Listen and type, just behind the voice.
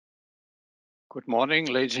Good morning,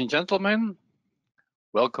 ladies and gentlemen.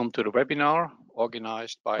 Welcome to the webinar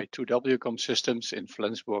organized by 2WCOM Systems in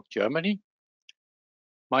Flensburg, Germany.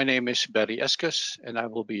 My name is Barry Eskes and I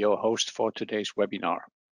will be your host for today's webinar.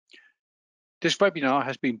 This webinar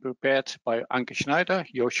has been prepared by Anke Schneider,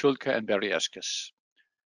 Jo Schulke and Barry Eskes.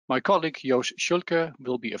 My colleague Jo Schulke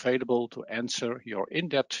will be available to answer your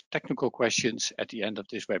in-depth technical questions at the end of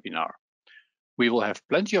this webinar. We will have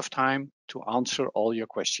plenty of time to answer all your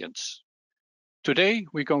questions. Today,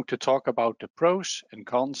 we're going to talk about the pros and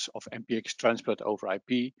cons of MPX transport over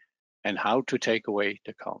IP and how to take away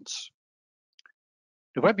the cons.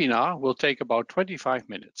 The webinar will take about 25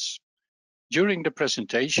 minutes. During the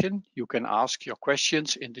presentation, you can ask your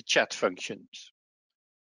questions in the chat functions.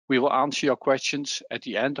 We will answer your questions at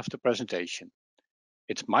the end of the presentation.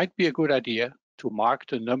 It might be a good idea to mark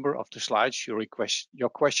the number of the slides your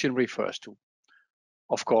question refers to.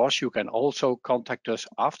 Of course, you can also contact us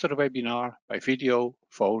after the webinar by video,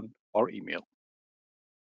 phone, or email.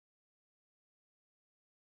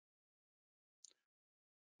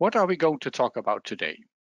 What are we going to talk about today?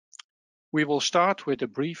 We will start with a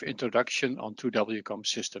brief introduction on 2WCOM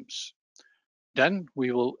systems. Then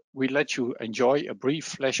we let you enjoy a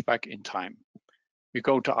brief flashback in time. We're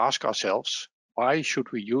going to ask ourselves, why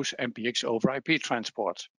should we use MPX over IP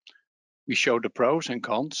transport? We show the pros and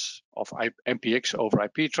cons of MPX over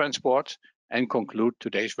IP transport and conclude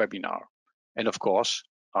today's webinar. And of course,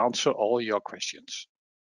 answer all your questions.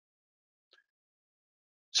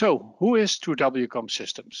 So, who is 2WCOM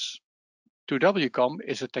Systems? 2WCOM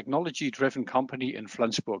is a technology-driven company in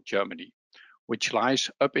Flensburg, Germany, which lies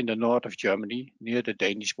up in the north of Germany near the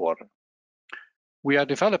Danish border. We are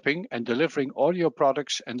developing and delivering audio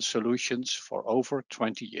products and solutions for over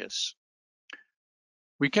 20 years.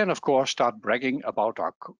 We can, of course, start bragging about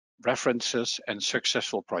our references and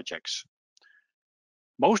successful projects.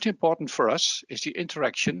 Most important for us is the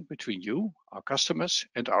interaction between you, our customers,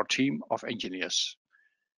 and our team of engineers.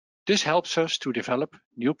 This helps us to develop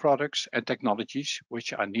new products and technologies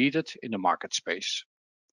which are needed in the market space.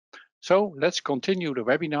 So let's continue the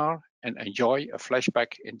webinar and enjoy a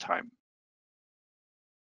flashback in time.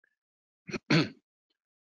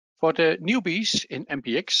 For the newbies in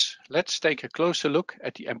MPX, let's take a closer look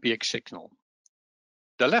at the MPX signal.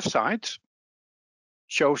 The left side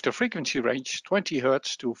shows the frequency range 20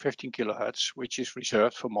 Hz to 15 kHz, which is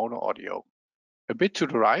reserved for mono audio. A bit to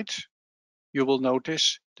the right, you will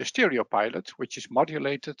notice the stereo pilot, which is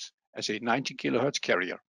modulated as a 90 kHz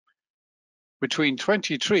carrier. Between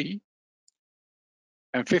 23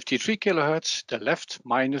 and 53 kHz, the left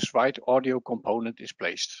minus right audio component is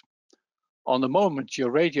placed. On the moment your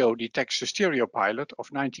radio detects a stereo pilot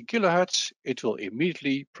of 90 kHz, it will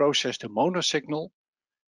immediately process the mono signal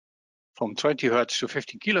from 20 Hz to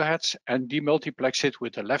 15 kHz and demultiplex it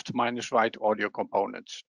with the left minus right audio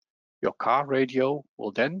component. Your car radio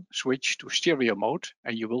will then switch to stereo mode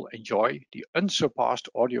and you will enjoy the unsurpassed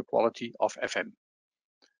audio quality of FM.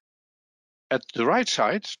 At the right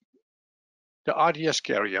side, the RDS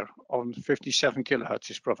carrier on 57 kHz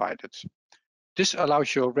is provided. This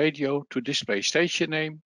allows your radio to display station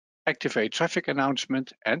name, activate traffic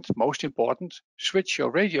announcement, and most important, switch your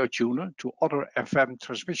radio tuner to other FM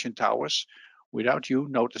transmission towers without you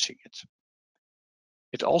noticing it.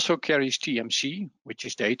 It also carries TMC, which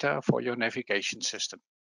is data for your navigation system.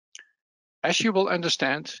 As you will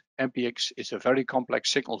understand, MPX is a very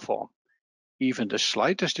complex signal form. Even the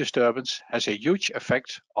slightest disturbance has a huge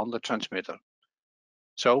effect on the transmitter.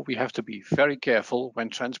 So we have to be very careful when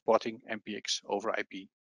transporting MPX over IP.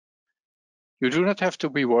 You do not have to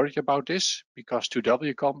be worried about this because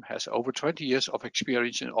 2WCOM has over 20 years of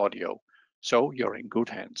experience in audio, so you're in good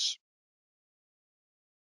hands.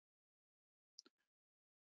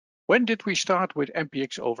 When did we start with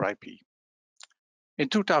MPX over IP? In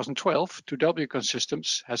 2012, 2WCOM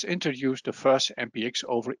Systems has introduced the first MPX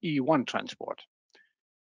over E1 transport.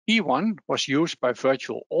 E1 was used by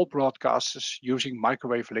virtual all broadcasters using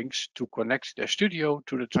microwave links to connect their studio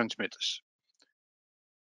to the transmitters.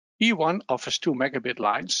 E1 offers 2 megabit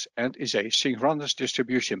lines and is a synchronous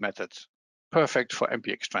distribution method, perfect for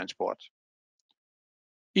MPX transport.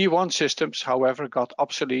 E1 systems, however, got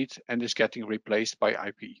obsolete and is getting replaced by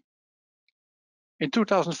IP. In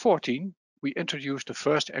 2014, we introduced the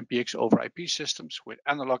first MPX over IP systems with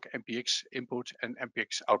analog MPX input and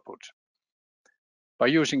MPX output. By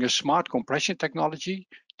using a smart compression technology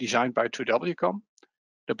designed by 2WCOM,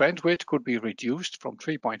 the bandwidth could be reduced from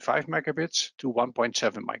 3.5 megabits to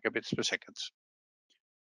 1.7 megabits per second.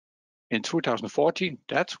 In 2014,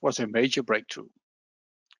 that was a major breakthrough.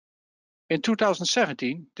 In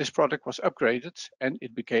 2017, this product was upgraded and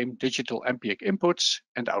it became digital MPX inputs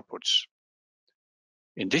and outputs.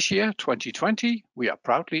 In this year, 2020, we are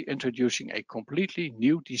proudly introducing a completely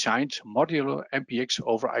new designed modular MPX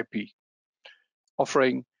over IP,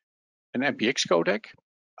 offering an MPX codec,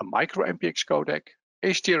 a micro MPX codec,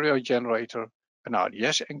 a stereo generator, an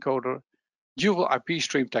RDS encoder, dual IP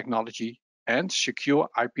stream technology, and secure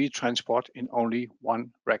IP transport in only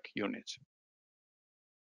one rack unit.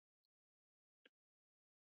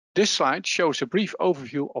 This slide shows a brief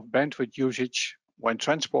overview of bandwidth usage when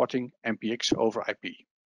transporting MPX over IP.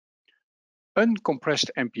 Uncompressed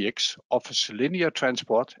MPX offers linear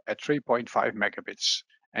transport at 3.5 megabits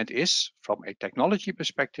and is, from a technology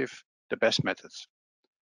perspective, the best method.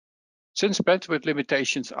 Since bandwidth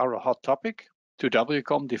limitations are a hot topic,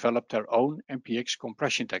 2WCOM developed their own MPX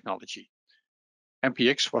compression technology.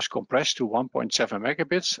 MPX was compressed to 1.7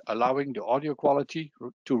 megabits, allowing the audio quality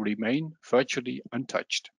to remain virtually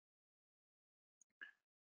untouched.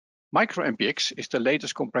 Micro MPX is the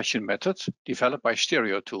latest compression method developed by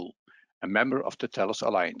StereoTool, a member of the Telos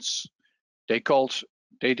Alliance. They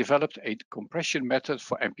developed a compression method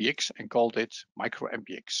for MPX and called it Micro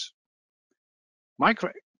MPX.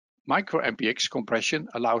 Micro MPX compression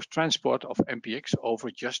allows transport of MPX over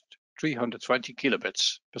just 320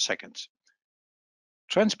 kilobits per second.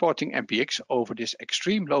 Transporting MPX over this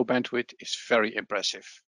extreme low bandwidth is very impressive.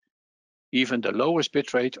 Even the lowest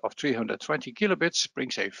bitrate of 320 kilobits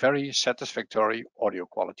brings a very satisfactory audio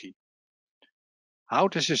quality. How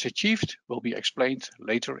this is achieved will be explained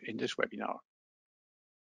later in this webinar.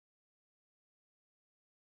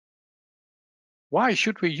 Why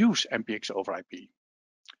should we use MPX over IP?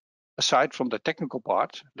 Aside from the technical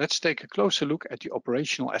part, let's take a closer look at the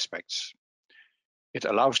operational aspects. It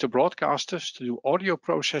allows the broadcasters to do audio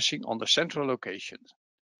processing on the central location.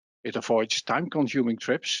 It avoids time-consuming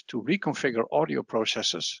trips to reconfigure audio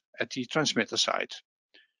processors at the transmitter side.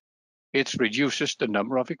 It reduces the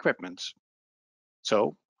number of equipment.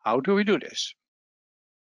 So, how do we do this?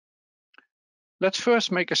 Let's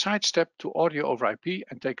first make a sidestep to audio over IP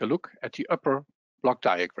and take a look at the upper block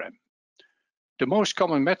diagram. The most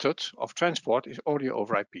common method of transport is audio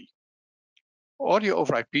over IP. Audio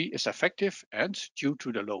over IP is effective and, due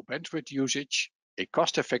to the low bandwidth usage, a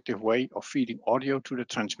cost-effective way of feeding audio to the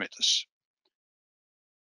transmitters.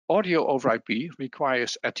 Audio over IP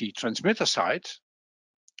requires at the transmitter side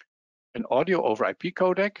an audio over IP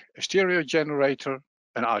codec, a stereo generator,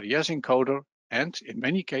 an RDS encoder, and, in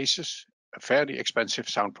many cases, a fairly expensive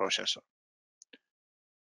sound processor.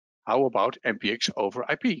 How about MPX over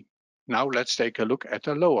IP? Now let's take a look at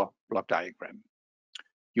the lower block diagram.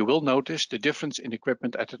 You will notice the difference in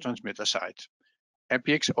equipment at the transmitter side.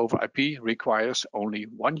 MPX over IP requires only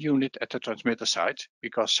one unit at the transmitter side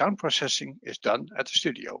because sound processing is done at the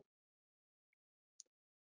studio.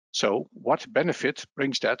 So, what benefit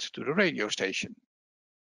brings that to the radio station?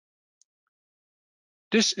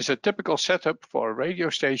 This is a typical setup for a radio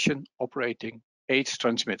station operating 8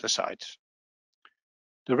 transmitter sites.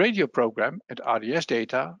 The radio program and RDS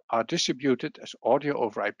data are distributed as audio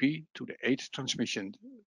over IP to the 8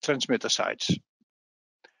 transmitter sites.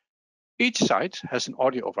 Each site has an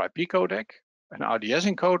audio over IP codec, an RDS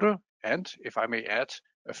encoder, and, if I may add,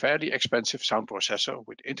 a fairly expensive sound processor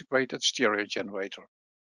with integrated stereo generator.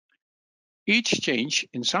 Each change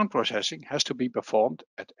in sound processing has to be performed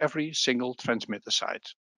at every single transmitter site.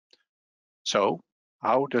 So,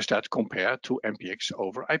 how does that compare to MPX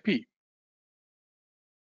over IP?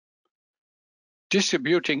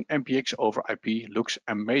 Distributing MPX over IP looks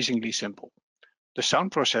amazingly simple. The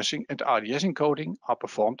sound processing and RDS encoding are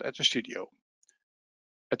performed at the studio.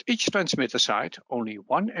 At each transmitter site, only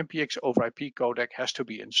one MPX over IP codec has to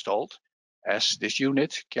be installed, as this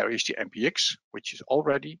unit carries the MPX, which is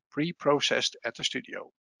already pre-processed at the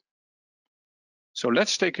studio. So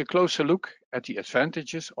let's take a closer look at the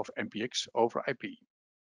advantages of MPX over IP.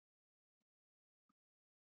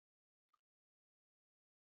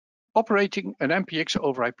 Operating an MPX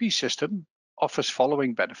over IP system offers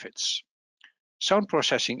following benefits: sound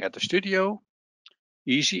processing at the studio,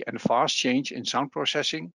 easy and fast change in sound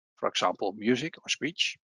processing, for example music or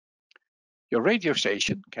speech. Your radio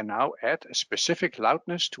station can now add a specific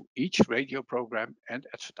loudness to each radio program and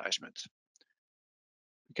advertisement.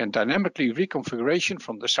 You can dynamically reconfiguration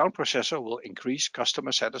from the sound processor will increase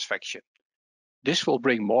customer satisfaction. This will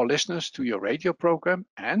bring more listeners to your radio program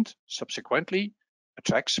and, subsequently,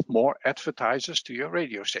 attracts more advertisers to your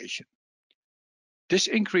radio station. This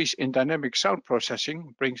increase in dynamic sound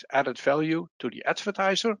processing brings added value to the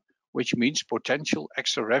advertiser, which means potential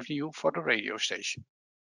extra revenue for the radio station.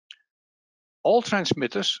 All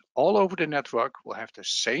transmitters all over the network will have the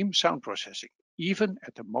same sound processing, even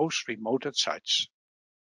at the most remote sites.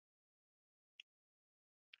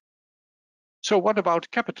 So what about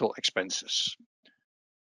capital expenses?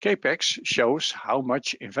 CapEx shows how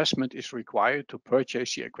much investment is required to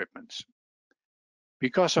purchase the equipment.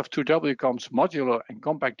 Because of 2Wcom's modular and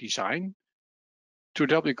compact design,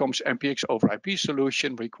 2Wcom's MPX over IP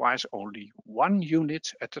solution requires only one unit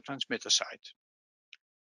at the transmitter side.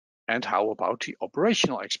 And how about the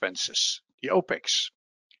operational expenses, the OPEX?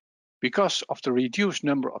 Because of the reduced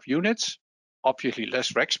number of units, obviously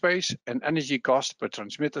less rack space and energy cost per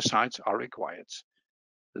transmitter sites are required.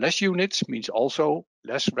 Less units means also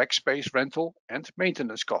less rack space rental and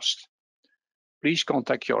maintenance cost. Please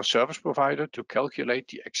contact your service provider to calculate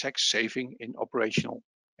the exact saving in operational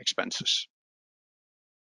expenses.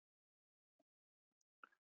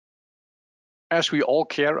 As we all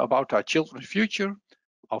care about our children's future,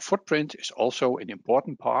 our footprint is also an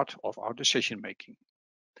important part of our decision making.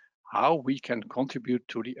 How we can contribute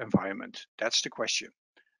to the environment, that's the question.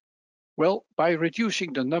 Well, by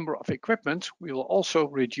reducing the number of equipment, we will also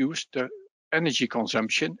reduce the energy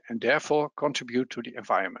consumption and therefore contribute to the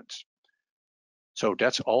environment. So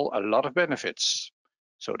that's all a lot of benefits.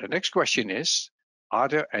 So the next question is, are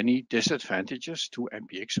there any disadvantages to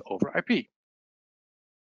MPX over IP?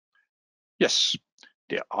 Yes,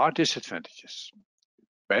 there are disadvantages.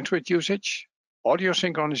 Bandwidth usage, audio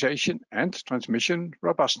synchronization, and transmission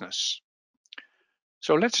robustness.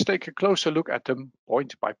 So let's take a closer look at them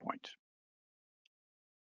point by point.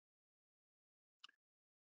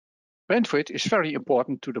 Bandwidth is very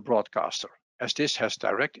important to the broadcaster, as this has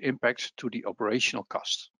direct impact to the operational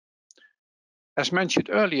cost. As mentioned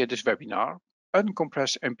earlier in this webinar,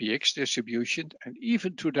 uncompressed MPX distribution and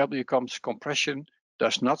even 2Wcom's compression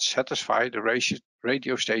does not satisfy the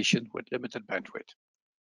radio station with limited bandwidth.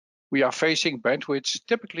 We are facing bandwidths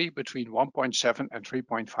typically between 1.7 and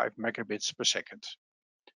 3.5 megabits per second.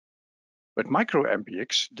 But micro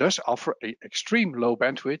MPX does offer an extreme low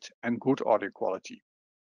bandwidth and good audio quality.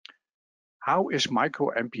 How is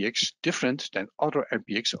micro MPX different than other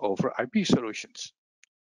MPX over IP solutions?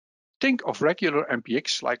 Think of regular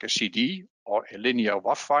MPX like a CD or a linear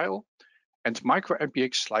WAV file, and micro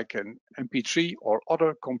MPX like an MP3 or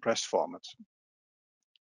other compressed format.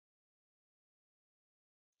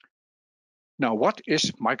 Now, what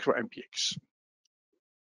is micro MPX?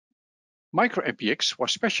 Micro MPX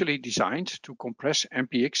was specially designed to compress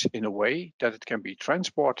MPX in a way that it can be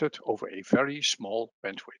transported over a very small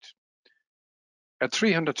bandwidth. At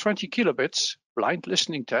 320 kilobits, blind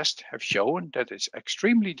listening tests have shown that it's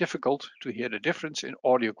extremely difficult to hear the difference in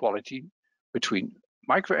audio quality between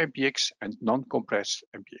micro MPX and non-compressed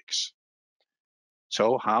MPX.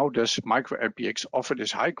 So how does micro MPX offer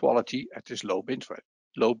this high quality at this low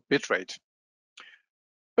bit rate?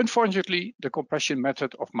 Unfortunately, the compression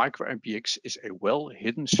method of micro MPX is a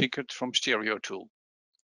well-hidden secret from Stereo Tool.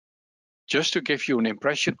 Just to give you an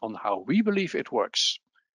impression on how we believe it works,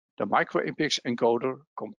 the micro MPX encoder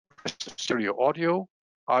compresses stereo audio,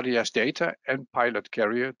 RDS data, and pilot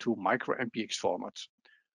carrier to micro MPX format.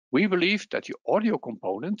 We believe that the audio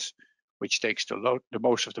component, which takes the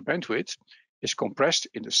most of the bandwidth, is compressed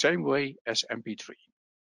in the same way as MP3.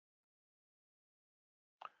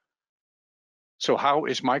 So how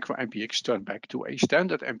is micro MPX turned back to a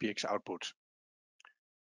standard MPX output?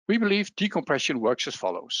 We believe decompression works as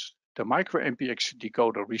follows. The micro MPX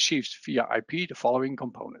decoder receives via IP the following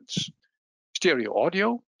components: stereo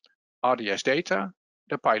audio, RDS data,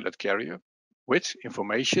 the pilot carrier, with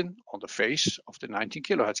information on the phase of the 19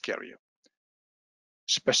 kHz carrier.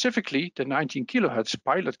 Specifically, the 19 kHz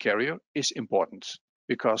pilot carrier is important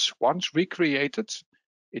because once recreated,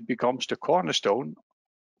 it becomes the cornerstone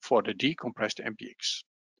for the decompressed MPX.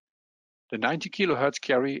 The 90 kHz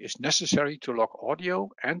carrier is necessary to lock audio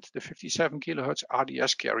and the 57 kHz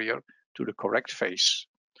RDS carrier to the correct phase.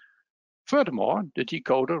 Furthermore, the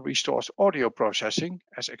decoder restores audio processing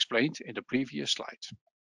as explained in the previous slide.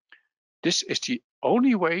 This is the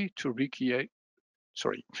only way to recreate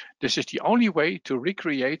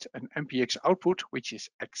an MPX output which is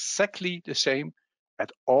exactly the same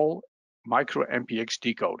at all micro MPX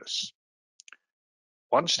decoders.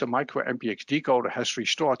 Once the micro MPX decoder has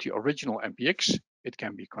restored the original MPX, it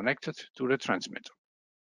can be connected to the transmitter.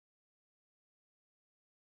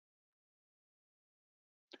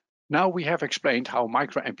 Now we have explained how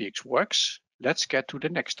micro MPX works, let's get to the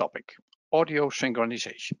next topic, audio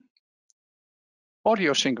synchronization.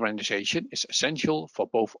 Audio synchronization is essential for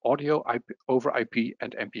both audio over IP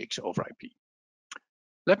and MPX over IP.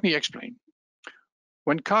 Let me explain.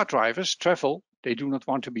 When car drivers travel, they do not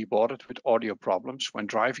want to be bothered with audio problems when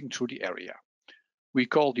driving through the area. We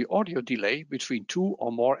call the audio delay between two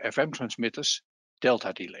or more FM transmitters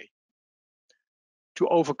delta delay. To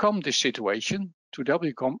overcome this situation,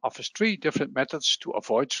 2WCOM offers 3 different methods to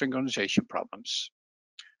avoid synchronization problems.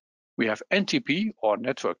 We have NTP, or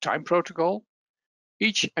Network Time Protocol.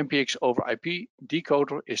 Each MPX over IP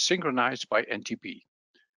decoder is synchronized by NTP.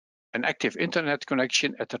 An active internet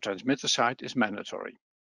connection at the transmitter side is mandatory.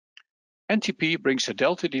 NTP brings a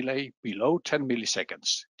delta delay below 10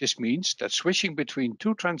 milliseconds. This means that switching between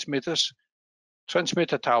 2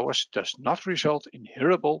 transmitter towers does not result in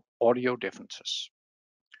hearable audio differences.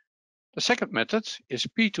 The second method is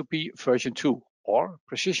P2P version 2, or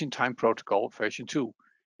Precision Time Protocol version 2,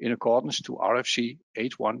 in accordance to RFC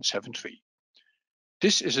 8173.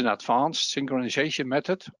 This is an advanced synchronization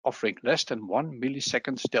method offering less than 1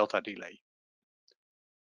 millisecond delta delay.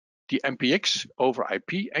 The MPX over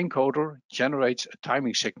IP encoder generates a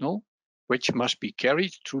timing signal which must be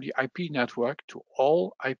carried through the IP network to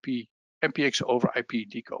all MPX over IP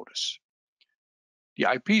decoders. The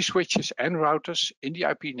IP switches and routers in the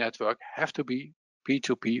IP network have to be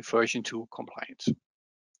P2P version 2 compliant.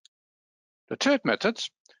 The third method,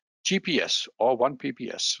 GPS or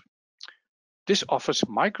 1PPS. This offers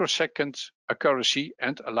microsecond accuracy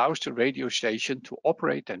and allows the radio station to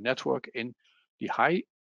operate the network in the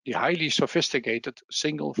highly sophisticated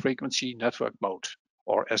single frequency network mode,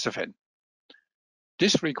 or SFN.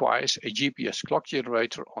 This requires a GPS clock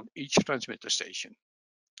generator on each transmitter station.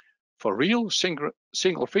 For real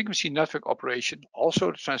single frequency network operation,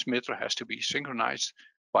 also the transmitter has to be synchronized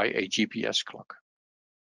by a GPS clock.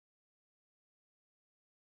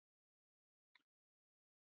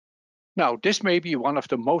 Now, this may be one of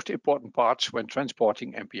the most important parts when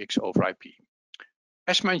transporting MPX over IP.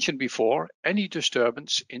 As mentioned before, any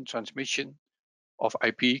disturbance in transmission of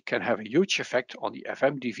IP can have a huge effect on the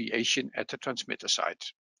FM deviation at the transmitter side.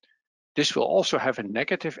 This will also have a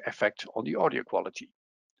negative effect on the audio quality.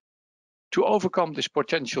 To overcome this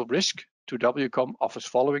potential risk, 2WCOM offers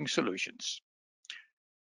following solutions.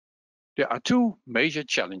 There are 2 major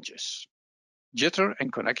challenges: jitter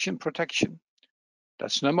and connection protection.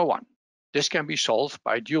 That's number 1. This can be solved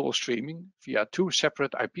by dual streaming via 2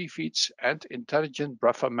 separate IP feeds and intelligent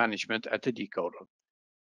buffer management at the decoder.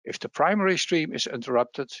 If the primary stream is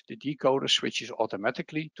interrupted, the decoder switches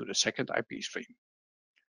automatically to the second IP stream.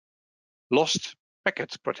 Lost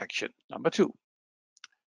packet protection, number 2.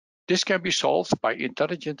 This can be solved by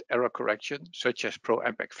intelligent error correction, such as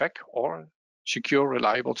Pro-MPEG-FAC or Secure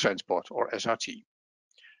Reliable Transport, or SRT.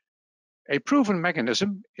 A proven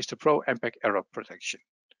mechanism is the Pro-MPEG error protection.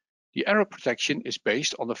 The error protection is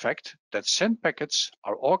based on the fact that sent packets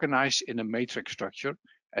are organized in a matrix structure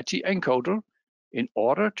at the encoder in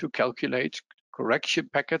order to calculate correction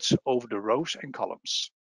packets over the rows and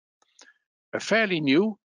columns. A fairly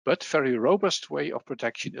new but very robust way of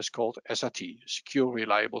protection is called SRT, Secure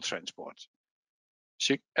Reliable Transport.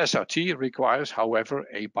 SRT requires, however,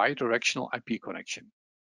 a bidirectional IP connection.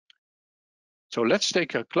 So let's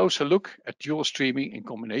take a closer look at dual streaming in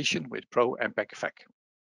combination with Pro-MPEG-FAC.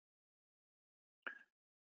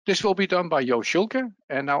 This will be done by Jo Schulke,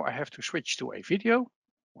 and now I have to switch to a video.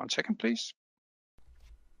 1 second, please.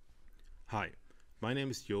 Hi, my name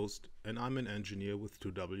is Joost and I'm an engineer with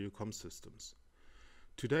 2WCOM Systems.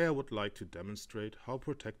 Today I would like to demonstrate how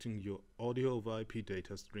protecting your audio over IP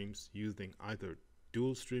data streams using either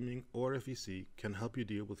dual streaming or FEC can help you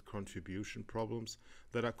deal with contribution problems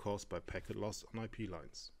that are caused by packet loss on IP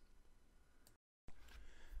lines.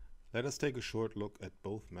 Let us take a short look at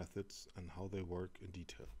both methods and how they work in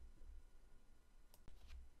detail.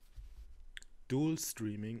 Dual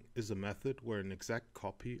streaming is a method where an exact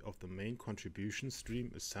copy of the main contribution stream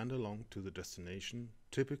is sent along to the destination,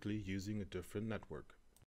 typically using a different network.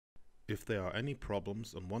 If there are any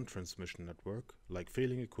problems on one transmission network, like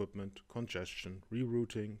failing equipment, congestion,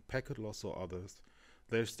 rerouting, packet loss or others,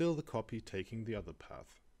 there is still the copy taking the other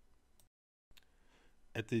path.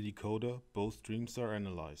 At the decoder, both streams are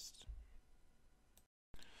analyzed.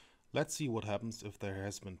 Let's see what happens if there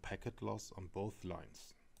has been packet loss on both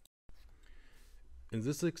lines. In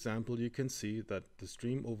this example, you can see that the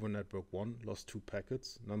stream over network 1 lost 2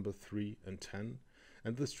 packets, number 3 and 10,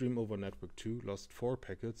 and the stream over network 2 lost 4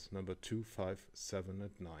 packets, number 2, 5, 7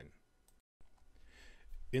 and 9.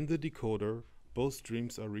 In the decoder, both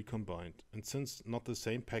streams are recombined, and since not the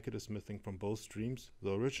same packet is missing from both streams,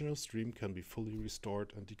 the original stream can be fully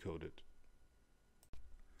restored and decoded.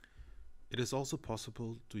 It is also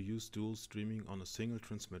possible to use dual streaming on a single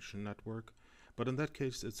transmission network, but in that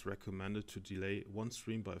case it's recommended to delay one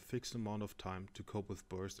stream by a fixed amount of time to cope with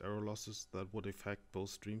burst error losses that would affect both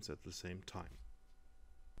streams at the same time.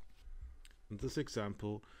 In this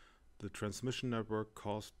example, the transmission network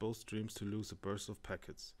caused both streams to lose a burst of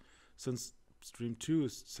packets. Since stream 2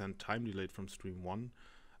 is sent time delayed from stream 1,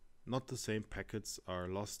 not the same packets are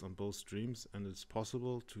lost on both streams, and it's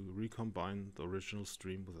possible to recombine the original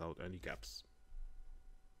stream without any gaps.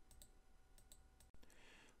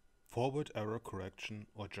 Forward error correction,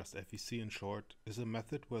 or just FEC in short, is a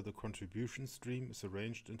method where the contribution stream is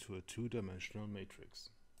arranged into a two-dimensional matrix.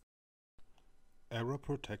 Error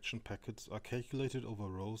protection packets are calculated over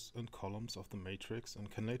rows and columns of the matrix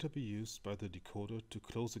and can later be used by the decoder to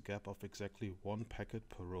close a gap of exactly one packet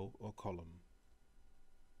per row or column.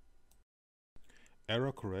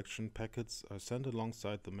 Error correction packets are sent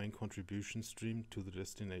alongside the main contribution stream to the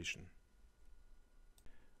destination.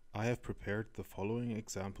 I have prepared the following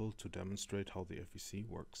example to demonstrate how the FEC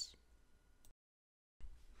works.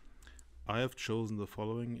 I have chosen the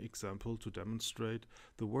following example to demonstrate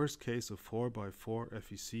the worst case a 4x4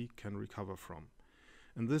 FEC can recover from.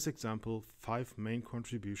 In this example, 5 main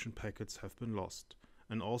contribution packets have been lost,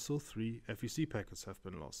 and also 3 FEC packets have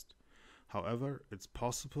been lost. However, it's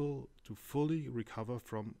possible to fully recover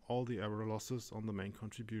from all the error losses on the main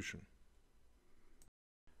contribution.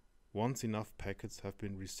 Once enough packets have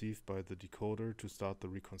been received by the decoder to start the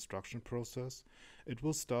reconstruction process, it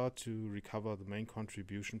will start to recover the main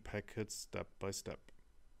contribution packets step by step.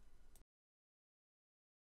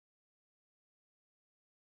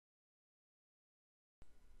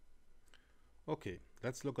 Okay,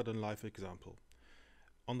 let's look at a live example.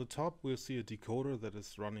 On the top we'll see a decoder that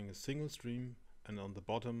is running a single stream, and on the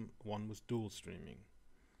bottom one with dual streaming.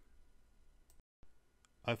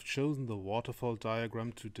 I've chosen the waterfall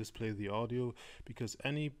diagram to display the audio because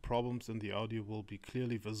any problems in the audio will be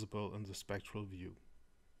clearly visible in the spectral view.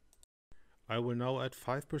 I will now add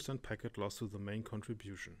 5% packet loss to the main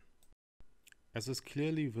contribution. As is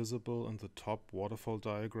clearly visible in the top waterfall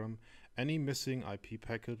diagram, any missing IP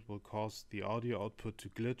packet will cause the audio output to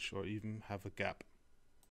glitch or even have a gap.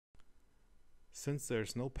 Since there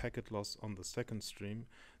is no packet loss on the second stream,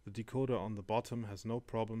 the decoder on the bottom has no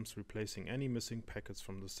problems replacing any missing packets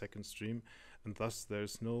from the second stream, and thus there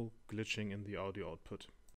is no glitching in the audio output.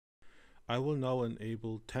 I will now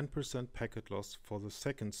enable 10% packet loss for the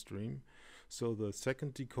second stream, so the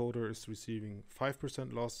second decoder is receiving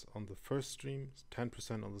 5% loss on the first stream,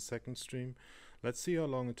 10% on the second stream. Let's see how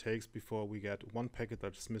long it takes before we get one packet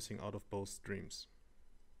that is missing out of both streams.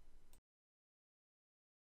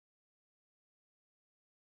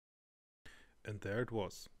 And there it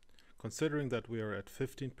was. Considering that we are at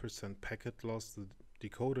 15% packet loss, the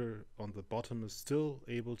decoder on the bottom is still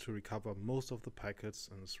able to recover most of the packets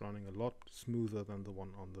and is running a lot smoother than the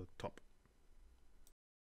one on the top.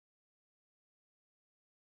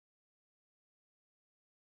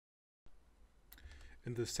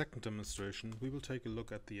 In the second demonstration, we will take a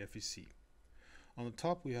look at the FEC. On the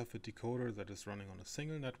top we have a decoder that is running on a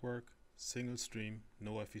single network, single stream,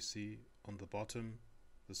 no FEC. On the bottom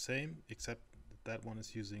the same, except that one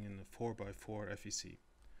is using in a 4x4 FEC.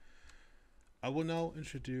 I will now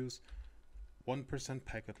introduce 1%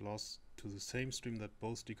 packet loss to the same stream that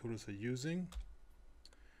both decoders are using,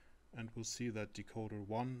 and we'll see that decoder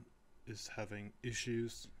 1 is having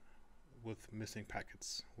issues with missing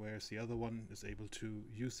packets, whereas the other one is able to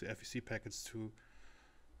use the FEC packets to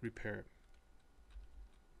repair.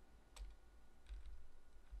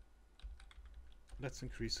 Let's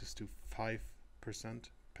increase this to 5%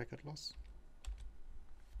 packet loss.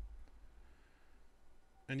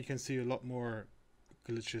 And you can see a lot more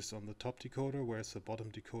glitches on the top decoder, whereas the bottom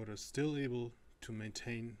decoder is still able to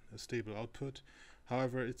maintain a stable output.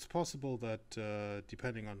 However, it's possible that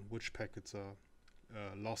depending on which packets are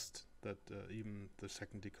lost, that even the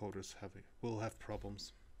second decoders will have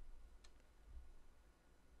problems.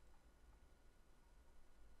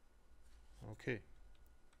 Okay,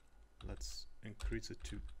 let's increase it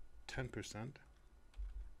to 10%.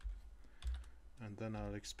 And then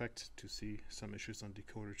I'll expect to see some issues on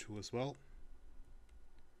decoder 2 as well.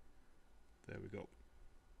 There we go.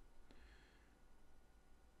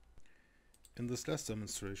 In this last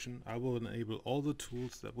demonstration, I will enable all the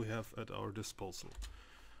tools that we have at our disposal.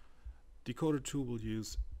 Decoder 2 will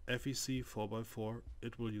use FEC 4x4,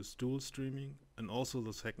 it will use dual streaming, and also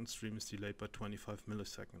the second stream is delayed by 25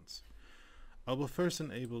 milliseconds. I will first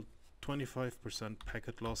enable 25%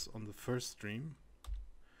 packet loss on the first stream,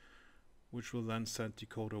 which will then send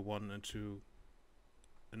decoder 1 into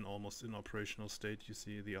an almost inoperational state. You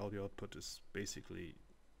see the audio output is basically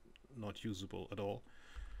not usable at all.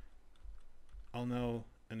 I'll now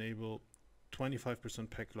enable 25%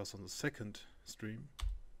 packet loss on the second stream.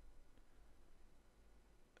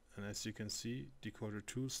 And as you can see, decoder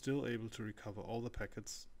 2 is still able to recover all the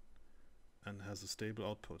packets and has a stable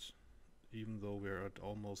output, even though we're at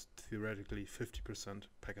almost theoretically 50%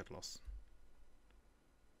 packet loss.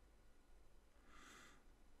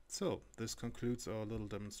 So this concludes our little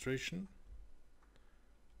demonstration.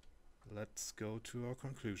 Let's go to our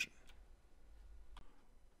conclusion.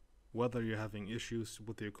 Whether you're having issues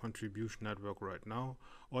with your contribution network right now,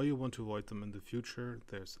 or you want to avoid them in the future,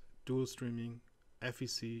 there's dual streaming,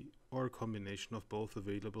 FEC, or a combination of both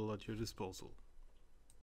available at your disposal.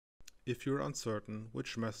 If you're uncertain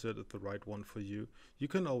which method is the right one for you, you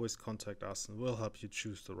can always contact us and we'll help you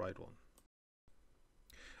choose the right one.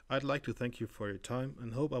 I'd like to thank you for your time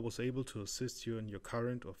and hope I was able to assist you in your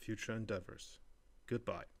current or future endeavors.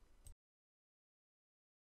 Goodbye.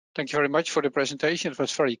 Thank you very much for the presentation. It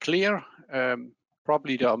was very clear.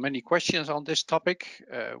 Probably there are many questions on this topic,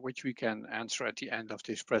 which we can answer at the end of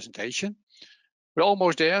this presentation. We're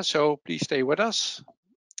almost there, so please stay with us.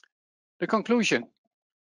 The conclusion,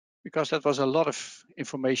 because that was a lot of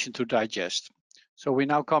information to digest. So we're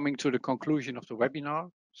now coming to the conclusion of the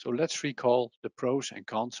webinar. So let's recall the pros and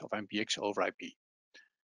cons of MPX over IP.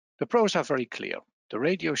 The pros are very clear. The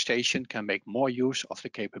radio station can make more use of the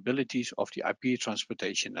capabilities of the IP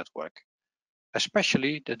transportation network.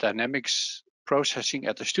 Especially the dynamics processing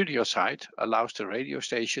at the studio side allows the radio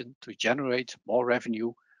station to generate more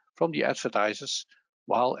revenue from the advertisers,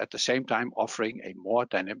 while at the same time offering a more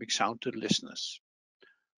dynamic sound to the listeners.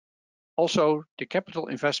 Also, the capital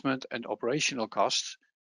investment and operational costs,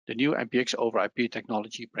 the new MPX over IP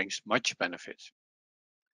technology brings much benefit.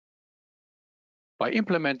 By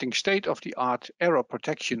implementing state-of-the-art error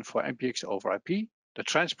protection for MPX over IP, the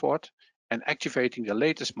transport, and activating the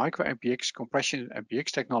latest micro-MPX compression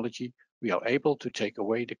MPX technology, we are able to take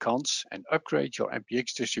away the cons and upgrade your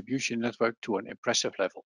MPX distribution network to an impressive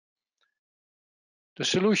level. The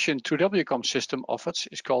solution 2WCOM system offers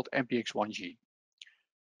is called MPX 1G.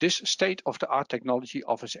 This state-of-the-art technology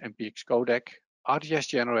offers MPX codec, RDS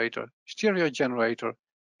generator, stereo generator,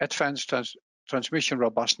 advanced transmission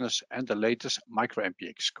robustness, and the latest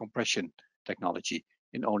micro-MPX compression technology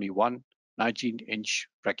in only one 19-inch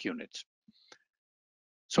rack unit.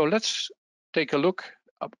 So let's take a look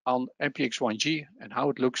on MPX 1G and how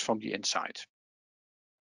it looks from the inside.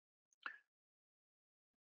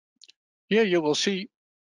 Here you will see,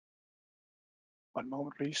 one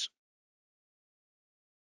moment please.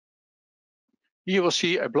 Here you will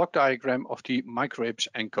see a block diagram of the micro-MPX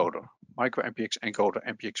encoder, micro-MPX encoder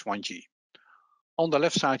MPX 1G. On the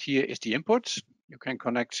left side here is the input. You can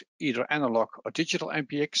connect either analog or digital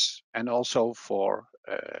MPX, and also for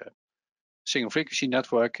single frequency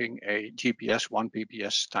networking, a GPS 1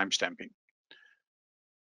 PPS timestamping.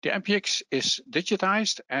 The MPX is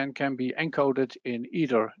digitized and can be encoded in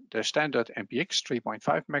either the standard MPX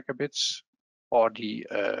 3.5 megabits or the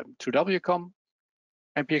 2WCOM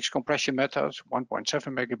MPX compression method 1.7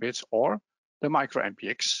 megabits, or the micro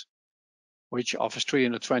MPX, which offers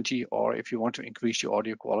 320, or if you want to increase your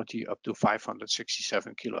audio quality, up to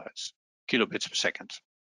 567 kilobits per second.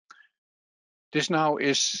 This now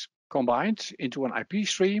is combined into an IP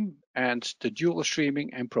stream, and the dual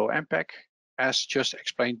streaming MPro MPEG, as just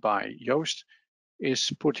explained by Joost,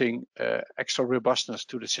 is putting extra robustness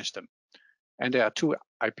to the system. And there are two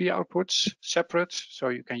IP outputs separate, so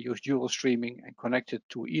you can use dual streaming and connect it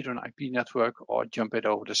to either an IP network or jump it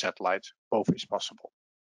over the satellite. Both is possible.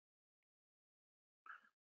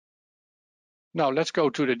 Now let's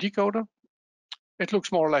go to the decoder. It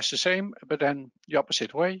looks more or less the same, but then the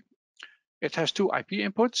opposite way. It has two IP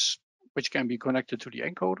inputs, which can be connected to the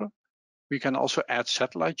encoder. We can also add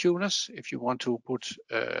satellite tuners if you want to put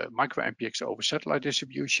micro MPX over satellite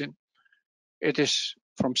distribution. It is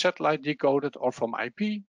from satellite decoded or from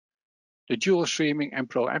IP. The dual streaming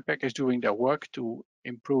MPro MPEG is doing their work to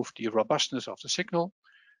improve the robustness of the signal.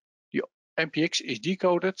 The MPX is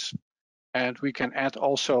decoded, and we can add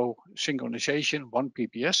also synchronization 1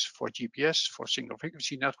 PPS for GPS for single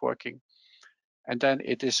frequency networking. And then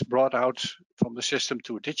it is brought out from the system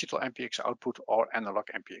to a digital MPX output or analog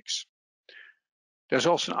MPX. There's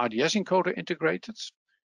also an RDS encoder integrated.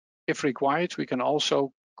 If required, we can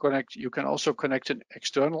also you can also connect an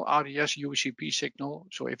external RDS USCP signal.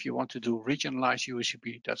 So if you want to do regionalized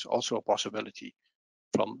USCP, that's also a possibility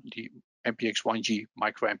from the MPX 1G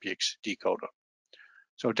micro MPX decoder.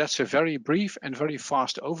 So that's a very brief and very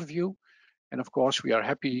fast overview. And of course, we are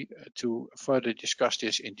happy to further discuss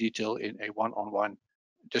this in detail in a one-on-one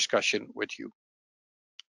discussion with you.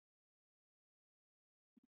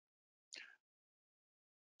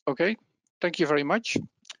 Okay, thank you very much.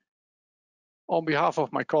 On behalf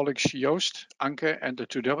of my colleagues Joost, Anke, and the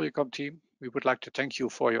 2WCOM team, we would like to thank you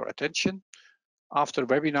for your attention. After the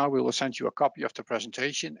webinar, we will send you a copy of the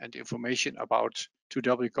presentation and information about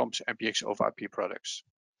 2WCOM's MPX over IP products.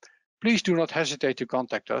 Please do not hesitate to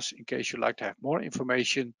contact us in case you'd like to have more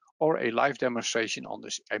information or a live demonstration on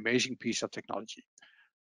this amazing piece of technology.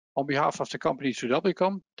 On behalf of the company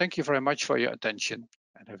 2Wcom, thank you very much for your attention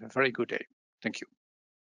and have a very good day. Thank you.